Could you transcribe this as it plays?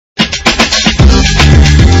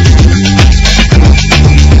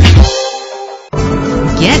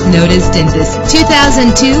Get noticed in this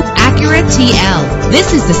 2002 Acura TL.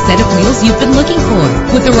 This is the set of wheels you've been looking for,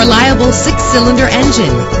 with a reliable 6-cylinder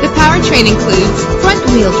engine. The powertrain includes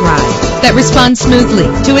front-wheel drive that responds smoothly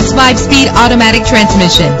to its 5-speed automatic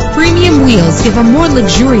transmission. Premium wheels give a more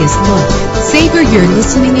luxurious look. Savor your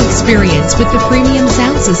listening experience with the premium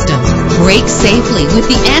sound system. Brake safely with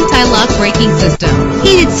the anti-lock braking system.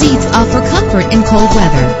 Heated seats offer comfort in cold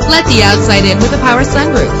weather. Let the outside in with a power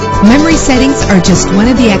sunroof. Memory settings are just one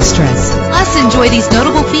of the extras. Plus, enjoy these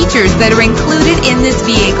notable features that are included in this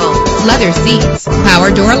vehicle: leather seats,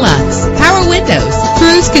 power door locks, power windows,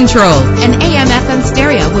 cruise control, an AM/FM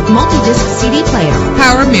stereo with multi-disc CD player,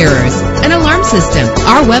 power mirrors, an alarm system.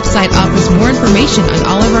 Our website offers more information on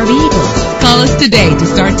all of our vehicles. Call us today to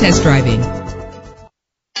start test driving.